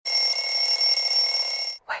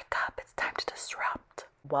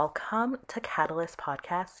Welcome to Catalyst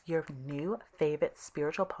Podcast, your new favorite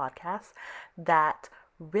spiritual podcast that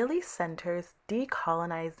really centers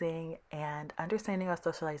decolonizing and understanding our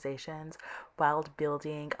socializations while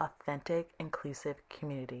building authentic, inclusive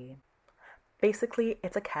community. Basically,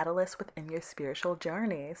 it's a catalyst within your spiritual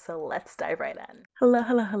journey. So let's dive right in. Hello,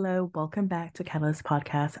 hello, hello. Welcome back to Catalyst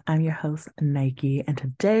Podcast. I'm your host, Nike, and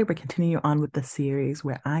today we're continuing on with the series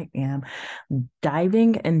where I am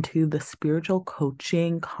diving into the spiritual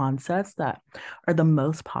coaching concepts that are the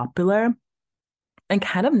most popular and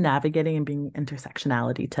kind of navigating and bringing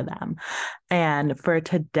intersectionality to them. And for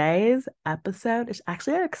today's episode, it's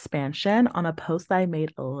actually an expansion on a post that I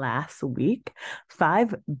made last week,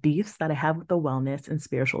 5 beefs that I have with the wellness and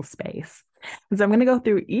spiritual space. And so I'm going to go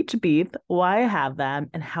through each beef, why I have them,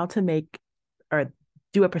 and how to make or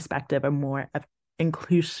do a perspective or more of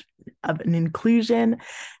inclusion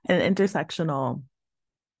and intersectional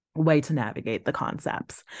way to navigate the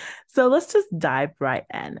concepts. So let's just dive right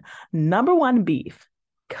in. Number one beef.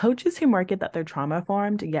 Coaches who market that they're trauma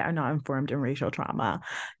informed yet are not informed in racial trauma.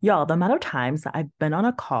 Y'all, the amount of times that I've been on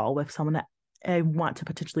a call with someone that I want to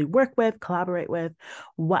potentially work with, collaborate with,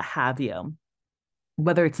 what have you,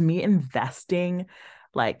 whether it's me investing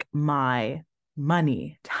like my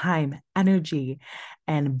money, time, energy,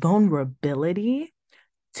 and vulnerability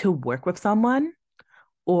to work with someone,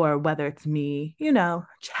 or whether it's me,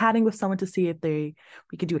 chatting with someone to see if we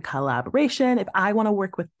could do a collaboration, if I want to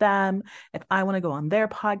work with them, if I want to go on their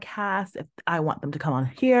podcast, if I want them to come on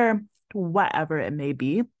here, whatever it may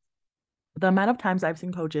be. The amount of times I've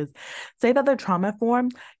seen coaches say that they're trauma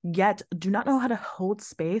informed, yet do not know how to hold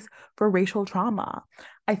space for racial trauma.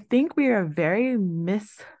 I think we are very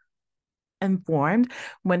misinformed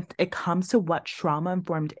when it comes to what trauma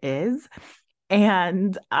informed is.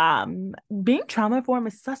 And being trauma informed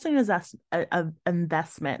is such an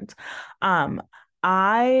investment.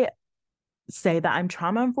 I say that I'm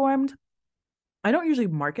trauma informed. I don't usually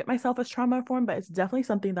market myself as trauma informed, but it's definitely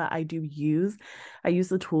something that I do use. I use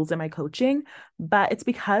the tools in my coaching, but it's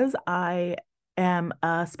because I am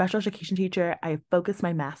a special education teacher. I focus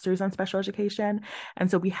my master's on special education. And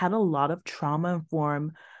so we had a lot of trauma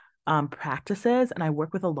informed practices, and I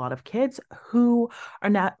work with a lot of kids who are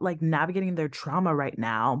not like navigating their trauma right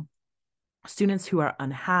now. Students who are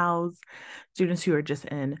unhoused, students who are just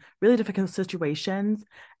in really difficult situations.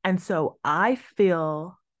 And so I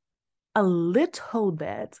feel a little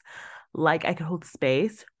bit like I could hold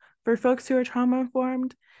space for folks who are trauma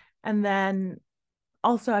informed. And then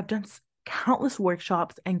also, I've done countless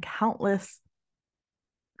workshops and countless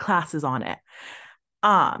classes on it.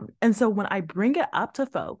 And so when I bring it up to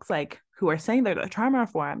folks like who are saying they're trauma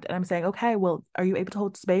informed, and I'm saying, okay, well, are you able to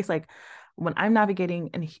hold space? Like when I'm navigating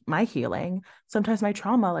in my healing, sometimes my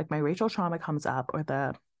trauma, like my racial trauma comes up, or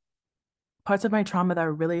the parts of my trauma that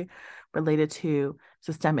are really related to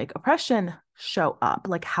systemic oppression show up.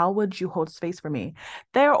 Like, how would you hold space for me?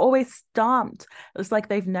 They're always stumped. It's like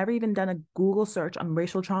they've never even done a Google search on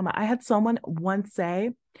racial trauma. I had someone once say,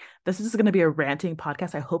 this is going to be a ranting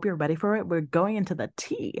podcast. I hope you're ready for it. We're going into the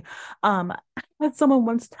tea. I had someone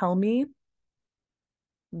once tell me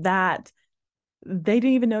that they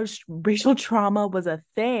didn't even know racial trauma was a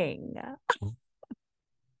thing.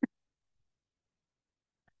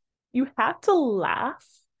 You have to laugh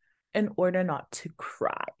in order not to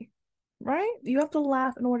cry, right? You have to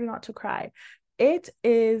laugh in order not to cry. It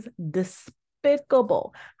is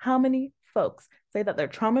despicable how many folks say that they're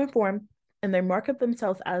trauma informed and they market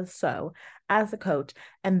themselves as so, as a coach,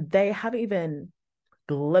 and they haven't even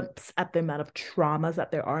glimpsed at the amount of traumas that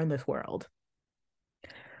there are in this world.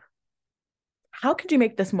 How could you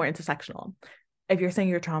make this more intersectional if you're saying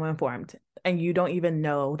you're trauma informed and you don't even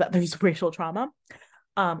know that there's racial trauma?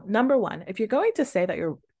 Number one, if you're going to say that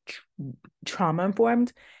you're trauma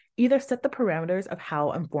informed, either set the parameters of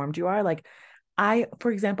how informed you are. Like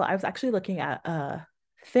for example, I was actually looking at a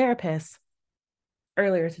therapist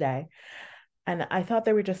earlier today, and I thought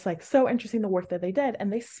they were just like so interesting, the work that they did.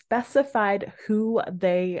 And they specified who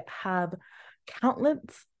they have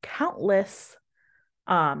countless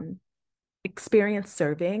experience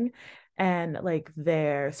serving and like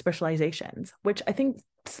their specializations, which I think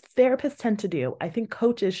therapists tend to do. I think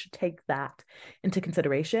coaches should take that into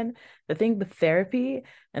consideration. The thing with therapy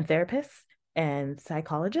and therapists and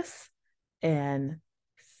psychologists and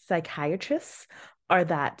psychiatrists are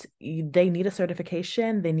that they need a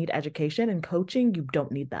certification, they need education, and coaching, you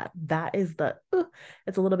don't need that. That is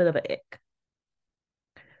it's a little bit of an ick.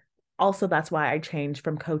 Also, that's why I changed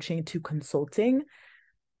from coaching to consulting.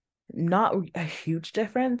 Not a huge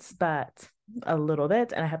difference, but a little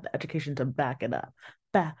bit, and I have the education to back it up.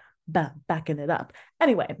 Backing it up.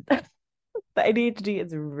 Anyway, The ADHD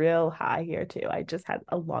is real high here too. I just had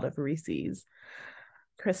a lot of Reese's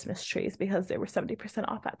Christmas trees because they were 70%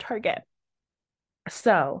 off at Target.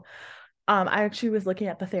 So, I actually was looking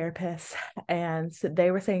at the therapist, and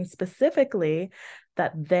they were saying specifically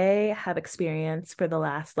that they have experience for the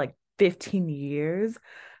last like 15 years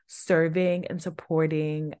serving and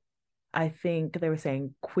supporting, I think they were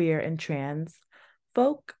saying queer and trans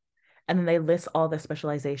folk. And then they list all their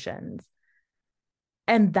specializations.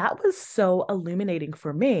 And that was so illuminating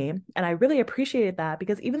for me. And I really appreciated that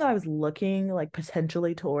because even though I was looking like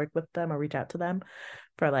potentially to work with them or reach out to them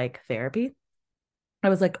for like therapy, I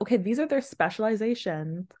was like, okay, these are their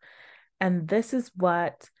specializations. And this is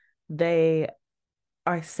what they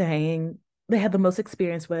are saying they have the most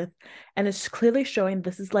experience with. And it's clearly showing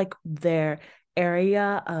this is like their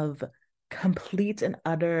area of complete and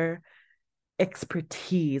utter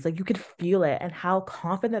expertise. Like you could feel it and how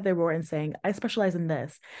confident they were in saying, I specialize in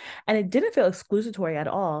this. And it didn't feel exclusatory at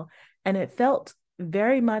all. And it felt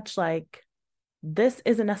very much like this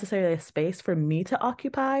isn't necessarily a space for me to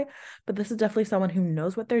occupy, but this is definitely someone who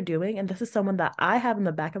knows what they're doing. And this is someone that I have in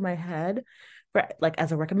the back of my head for like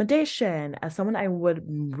as a recommendation, as someone I would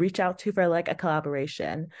reach out to for like a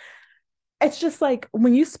collaboration. It's just like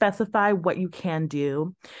when you specify what you can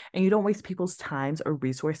do and you don't waste people's times or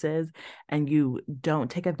resources and you don't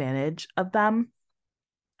take advantage of them,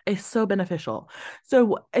 it's so beneficial.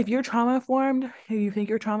 So if you're trauma informed, you think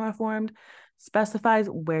you're trauma informed, specifies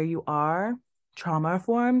where you are trauma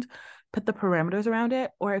informed, put the parameters around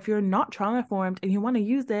it. Or if you're not trauma informed and you want to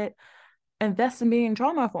use it, invest in being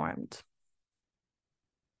trauma informed.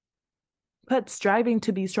 Put striving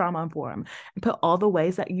to be trauma informed and put all the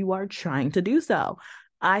ways that you are trying to do so.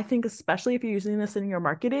 I think, especially if you're using this in your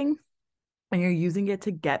marketing and you're using it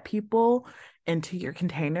to get people into your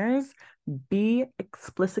containers, be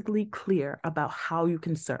explicitly clear about how you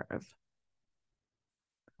can serve.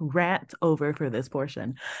 Rant over for this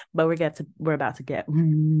portion, but we're about to get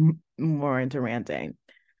more into ranting.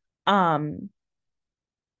 Um,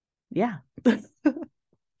 yeah.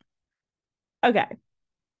 Okay.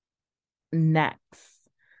 Next,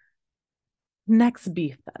 next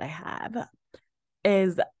beef that I have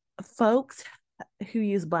is folks who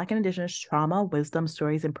use Black and Indigenous trauma, wisdom,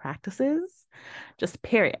 stories, and practices, just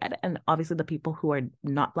period. And obviously the people who are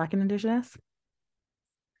not Black and Indigenous.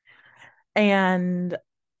 And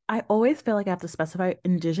I always feel like I have to specify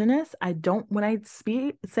Indigenous. I don't, when I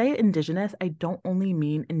say Indigenous, I don't only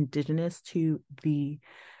mean Indigenous to the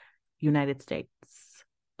United States.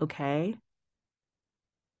 Okay?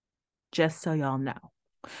 Just so y'all know.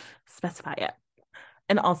 Specify it.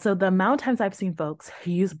 And also the amount of times I've seen folks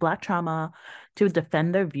who use Black trauma to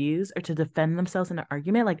defend their views or to defend themselves in an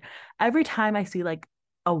argument, like every time I see like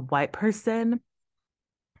a white person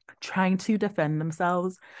trying to defend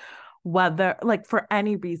themselves, whether like for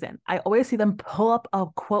any reason, I always see them pull up a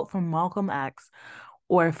quote from Malcolm X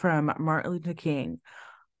or from Martin Luther King.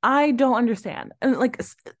 I don't understand. And like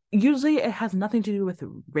usually it has nothing to do with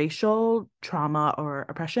racial trauma or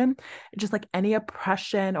oppression. It's just like any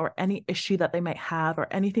oppression or any issue that they might have or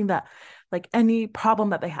anything that like any problem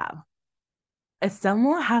that they have. It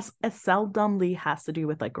seldomly has to do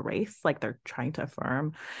with like race, like they're trying to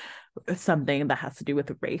affirm something that has to do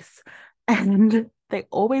with race. And they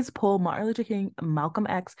always pull Martin Luther King, Malcolm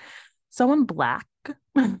X, someone Black.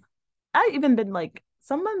 I even been like,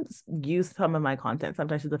 someone's used some of my content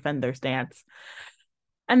sometimes to defend their stance.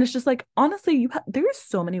 And it's just like, honestly, there's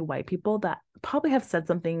so many white people that probably have said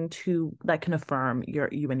something to that can affirm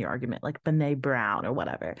you and your argument, like Brene Brown or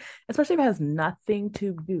whatever, especially if it has nothing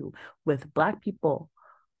to do with Black people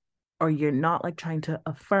or you're not like trying to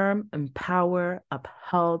affirm, empower,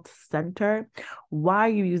 uphold, center. Why are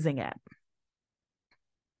you using it?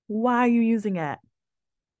 Why are you using it?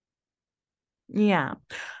 Yeah.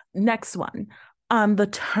 Next one. The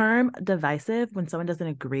term divisive, when someone doesn't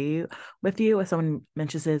agree with you, if someone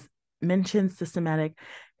mentions systematic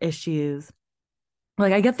issues,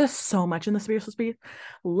 like I get this so much in the spiritual space,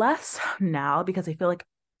 less now because I feel like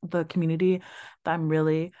the community that I'm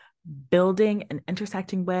really building and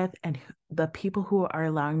intersecting with and the people who are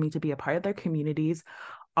allowing me to be a part of their communities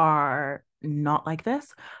are not like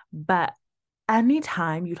this. But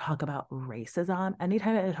anytime you talk about racism,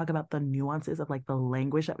 anytime you talk about the nuances of like the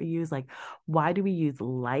language that we use, like why do we use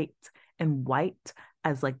light and white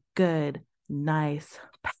as like good, nice,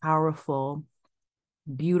 powerful,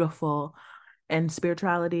 beautiful, and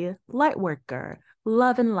spirituality, light worker,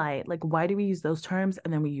 love and light. Like why do we use those terms?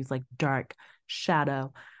 And then we use like dark,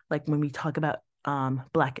 shadow, like when we talk about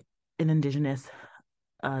Black and Indigenous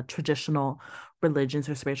traditional religions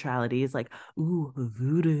or spiritualities, like, ooh,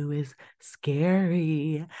 voodoo is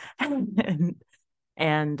scary.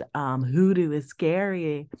 And hoodoo is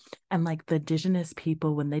scary, and like the indigenous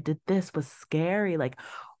people when they did this was scary. Like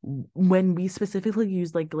when we specifically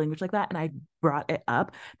use like language like that and I brought it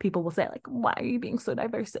up, people will say like, why are you being so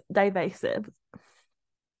divisive?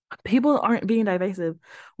 People aren't being divisive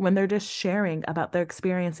when they're just sharing about their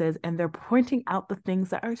experiences and they're pointing out the things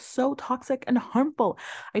that are so toxic and harmful.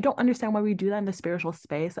 I don't understand why we do that in the spiritual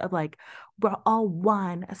space of like, we're all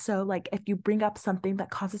one. So, like, if you bring up something that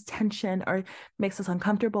causes tension or makes us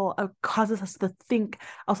uncomfortable or causes us to think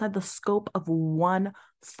outside the scope of one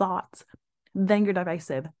thought, then you're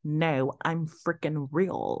divisive. No, I'm freaking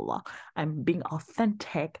real. I'm being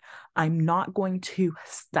authentic. I'm not going to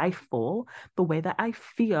stifle the way that I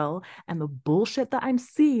feel and the bullshit that I'm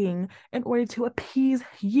seeing in order to appease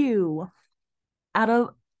you out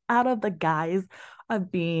of the guise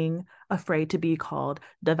of being afraid to be called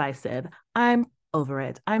divisive. I'm over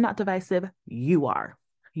it. I'm not divisive. You are.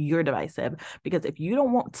 You're divisive because if you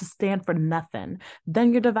don't want to stand for nothing,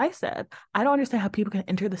 then you're divisive. I don't understand how people can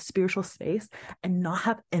enter the spiritual space and not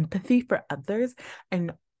have empathy for others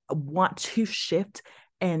and want to shift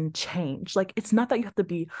and change. Like, it's not that you have to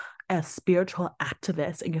be a spiritual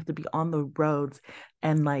activist and you have to be on the roads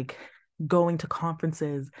and like going to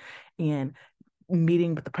conferences and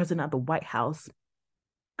meeting with the president of the White House.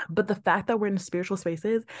 But the fact that we're in spiritual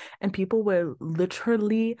spaces and people will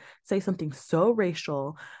literally say something so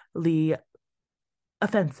racially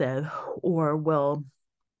offensive or will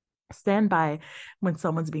stand by when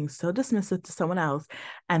someone's being so dismissive to someone else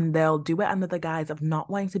and they'll do it under the guise of not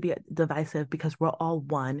wanting to be divisive because we're all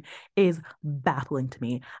one is baffling to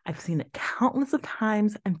me. I've seen it countless of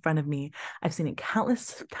times in front of me. I've seen it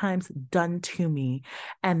countless times done to me.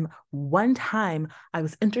 And one time I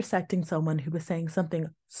was intersecting someone who was saying something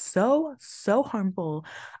so harmful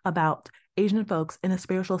about Asian folks in a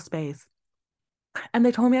spiritual space, and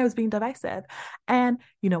they told me I was being divisive. And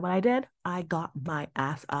you know what I did? I got my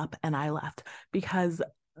ass up and I left because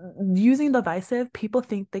using divisive, people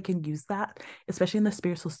think they can use that, especially in the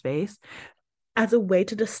spiritual space, as a way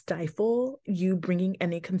to just stifle you bringing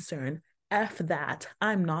any concern. F that.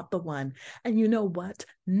 I'm not the one. And you know what?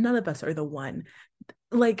 None of us are the one.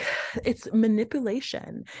 Like, it's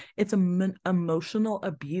manipulation, it's emotional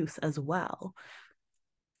abuse as well.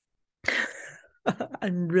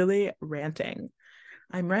 I'm really ranting.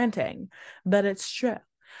 I'm ranting, but it's true.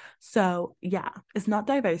 So yeah, it's not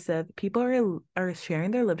divisive. People are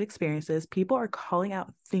sharing their lived experiences. People are calling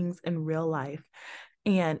out things in real life.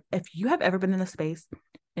 And if you have ever been in a space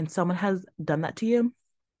and someone has done that to you,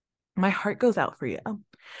 my heart goes out for you.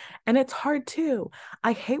 And it's hard too.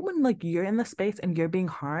 I hate when like you're in the space and you're being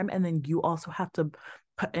harmed and then you also have to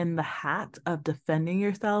put in the hat of defending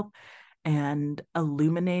yourself and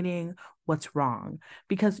illuminating what's wrong.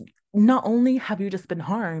 Because not only have you just been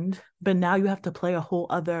harmed, but now you have to play a whole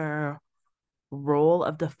other role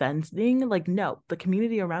of defending. Like, no, the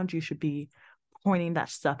community around you should be pointing that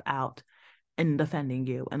stuff out and defending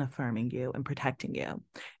you and affirming you and protecting you.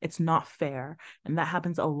 It's not fair. And that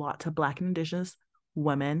happens a lot to Black and Indigenous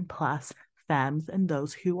women, plus femmes, and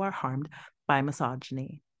those who are harmed by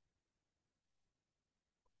misogyny.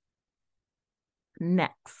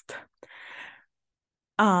 Next.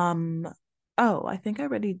 Um, oh, I think I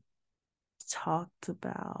already talked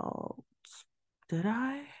about, did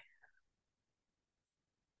I?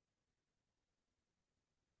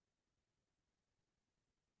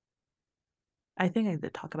 I think I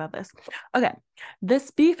did talk about this. Okay.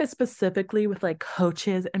 This beef is specifically with like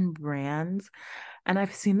coaches and brands. And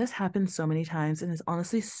I've seen this happen so many times and it's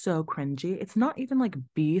honestly so cringy. It's not even like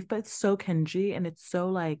beef, but it's so cringy and it's so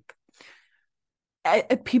like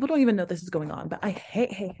people don't even know this is going on, but I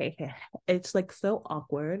hate. It's like so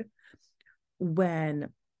awkward when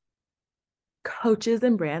coaches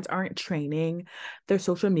and brands aren't training their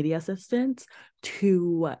social media assistants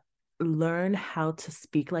to learn how to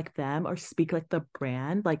speak like them or speak like the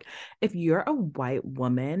brand. Like, if you're a white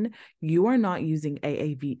woman, you are not using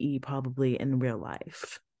AAVE probably in real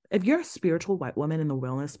life. If you're a spiritual white woman in the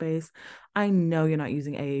wellness space, I know you're not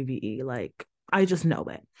using AAVE. Like, I just know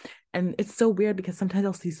it. And it's so weird because sometimes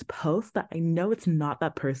I'll see posts that I know it's not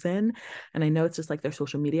that person. And I know it's just like their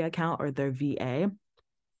social media account or their VA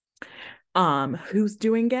who's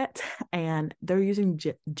doing it, and they're using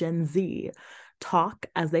Gen Z talk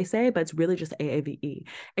as they say, but it's really just AAVE.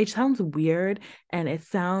 It sounds weird and it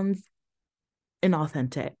sounds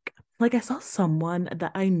inauthentic. Like, I saw someone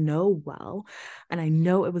that I know well, and I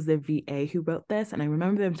know it was their VA who wrote this, and I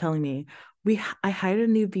remember them telling me I hired a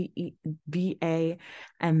new VA,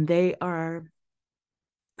 and they are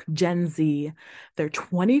Gen Z. They're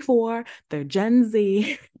 24, they're Gen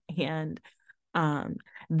Z, and um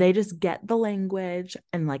they just get the language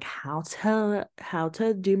and like how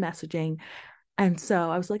to do messaging. And so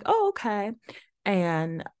I was like, oh, okay.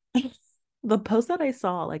 And the post that I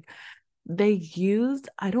saw, like they used,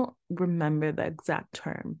 I don't remember the exact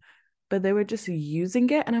term, but they were just using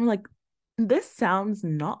it. And I'm like, this sounds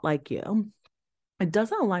not like you. It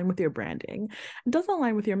doesn't align with your branding. It doesn't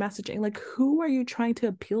align with your messaging. Like, who are you trying to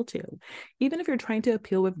appeal to? Even if you're trying to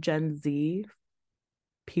appeal with Gen Z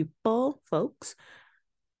people, folks,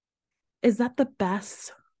 is that the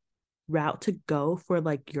best route to go for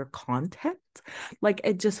like your content? Like,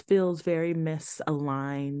 it just feels very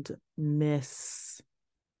misaligned, misdirected.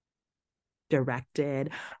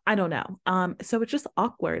 I don't know. So it's just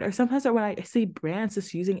awkward. Or sometimes when I see brands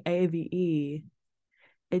just using AVE,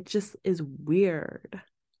 it just is weird.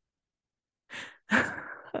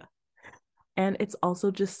 And it's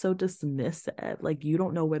also just so dismissive. Like you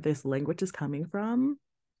don't know where this language is coming from.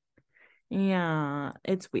 Yeah,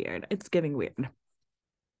 it's weird. It's giving weird.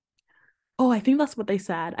 Oh, I think that's what they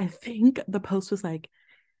said. I think the post was like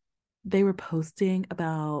they were posting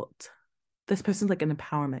about this person's like an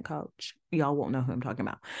empowerment coach. Y'all won't know who I'm talking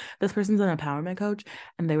about. This person's an empowerment coach,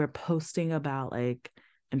 and they were posting about like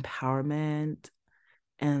empowerment,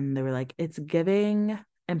 and they were like, it's giving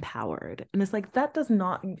empowered. And it's like that does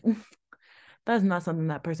not that is not something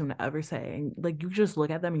that person would ever say. And like you just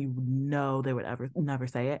look at them and you know they would ever never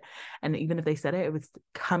say it. And even if they said it, it was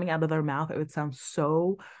coming out of their mouth. It would sound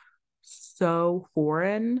so, so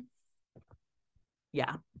foreign.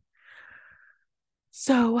 Yeah.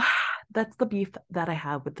 So that's the beef that I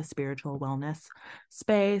have with the spiritual wellness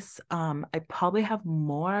space. I probably have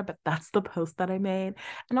more, but that's the post that I made.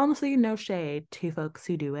 And honestly, no shade to folks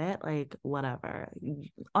who do it, like whatever.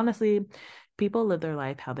 Honestly, people live their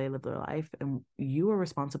life how they live their life, and you are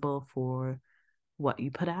responsible for what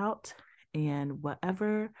you put out and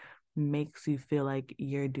whatever makes you feel like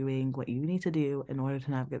you're doing what you need to do in order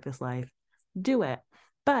to navigate this life, do it.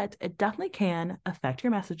 But it definitely can affect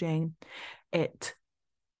your messaging. It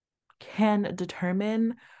can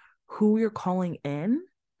determine who you're calling in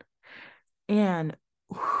and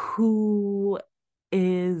who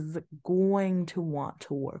is going to want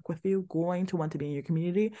to work with you, going to want to be in your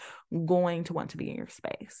community, going to want to be in your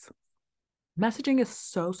space. Messaging is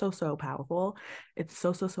so, so, so powerful. It's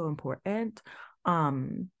so, so, so important.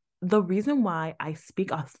 Um, the reason why I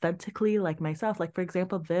speak authentically like myself, like for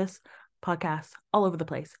example, this podcast all over the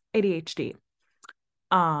place, ADHD.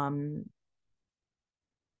 Um,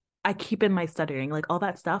 I keep in my stuttering, like all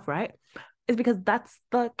that stuff, right? Is because that's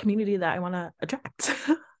the community that I want to attract.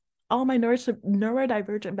 All my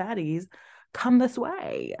neurodivergent baddies come this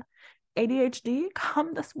way. ADHD,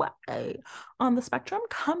 come this way. On the spectrum,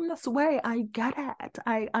 come this way. I get it.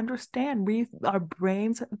 I understand. Our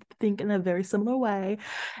brains think in a very similar way.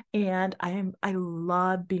 And I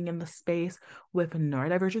love being in the space with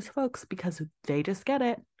neurodivergent folks because they just get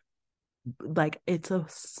it. Like it's a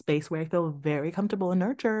space where I feel very comfortable and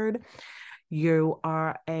nurtured. You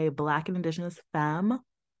are a Black and Indigenous femme,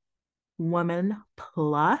 woman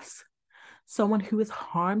plus, someone who is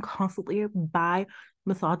harmed constantly by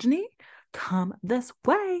misogyny. Come this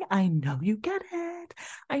way. I know you get it.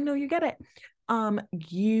 I know you get it.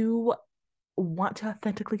 You want to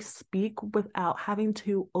authentically speak without having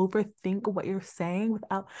to overthink what you're saying,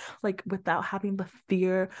 without having the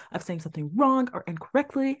fear of saying something wrong or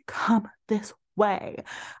incorrectly. Come this way.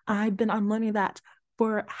 I've been unlearning that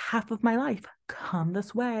for half of my life. Come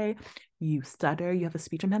this way. You stutter, you have a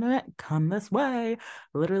speech impediment, come this way.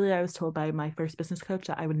 Literally, I was told by my first business coach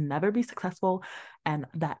that I would never be successful and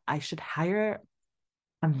that I should hire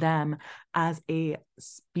them as a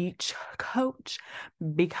speech coach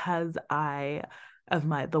because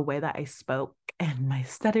of the way that I spoke and my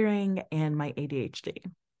stuttering and my ADHD.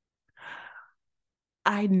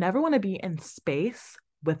 I never want to be in space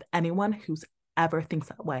with anyone who's ever thinks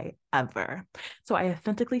that way, ever. So I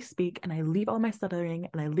authentically speak and I leave all my stuttering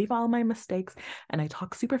and I leave all my mistakes and I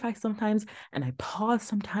talk super fast sometimes and I pause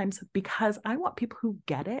sometimes because I want people who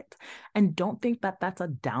get it and don't think that that's a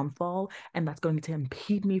downfall and that's going to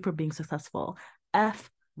impede me from being successful. F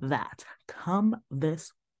that. Come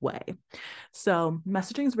this way. So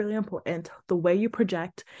messaging is really important. The way you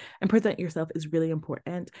project and present yourself is really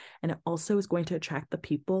important. And it also is going to attract the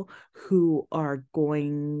people who are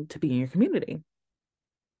going to be in your community.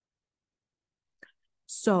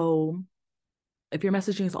 So if your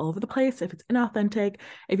messaging is all over the place, if it's inauthentic,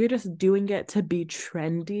 if you're just doing it to be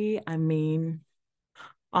trendy, I mean,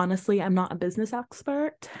 Honestly, I'm not a business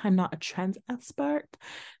expert. I'm not a trends expert.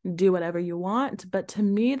 Do whatever you want. But to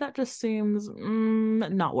me, that just seems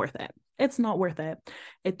not worth it. It's not worth it.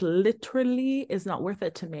 It literally is not worth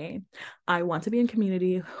it to me. I want to be in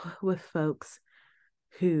community with folks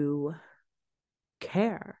who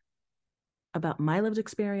care about my lived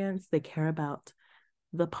experience. They care about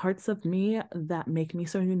the parts of me that make me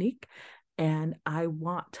so unique. And I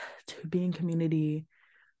want to be in community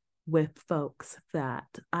with folks that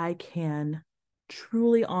I can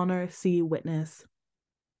truly honor, see, witness,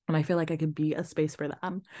 and I feel like I could be a space for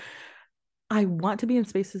them. I want to be in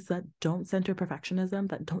spaces that don't center perfectionism,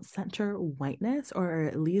 that don't center whiteness, or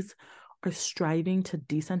at least are striving to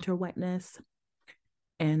decenter whiteness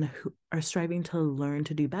and who are striving to learn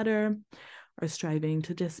to do better, are striving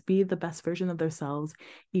to just be the best version of themselves,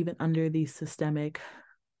 even under these systemic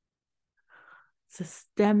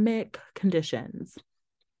conditions,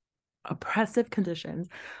 oppressive conditions.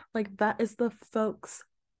 Like that is the folks,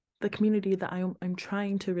 the community that I'm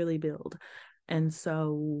trying to really build. And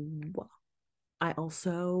so I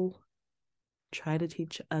also try to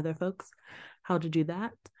teach other folks how to do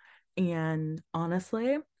that. And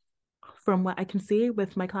honestly, from what I can see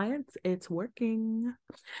with my clients, it's working.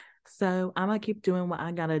 So I'm gonna keep doing what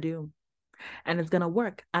I gotta do. And it's gonna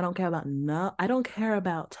work. I don't care about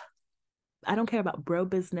bro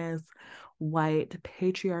business, white,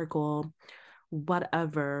 patriarchal,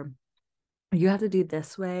 whatever. You have to do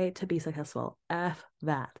this way to be successful. F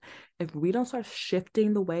that. If we don't start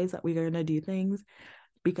shifting the ways that we're going to do things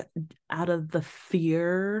because out of the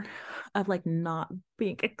fear of like not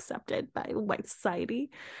being accepted by white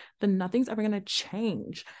society, then nothing's ever going to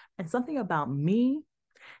change. And something about me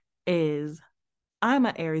is I'm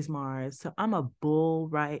an Aries Mars, so I'm a bull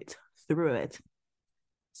right through it.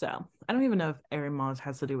 So I don't even know if Aries Mars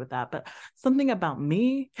has to do with that, but something about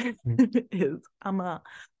me is I'm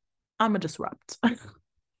a disrupt.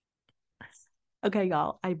 Okay,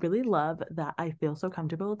 y'all, I really love that I feel so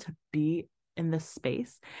comfortable to be in this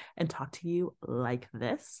space and talk to you like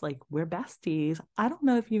this. Like, we're besties. I don't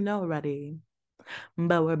know if you know already,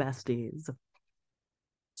 but we're besties.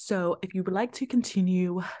 So, if you would like to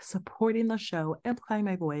continue supporting the show, amplifying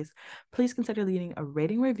my voice, please consider leaving a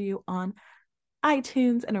rating review on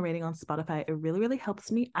iTunes and a rating on Spotify. It really, really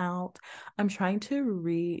helps me out. I'm trying to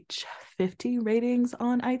reach 50 ratings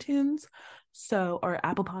on iTunes, or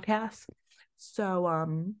Apple Podcasts.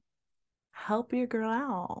 So, help your girl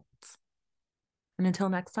out. And until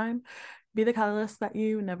next time, be the catalyst that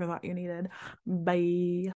you never thought you needed. Bye.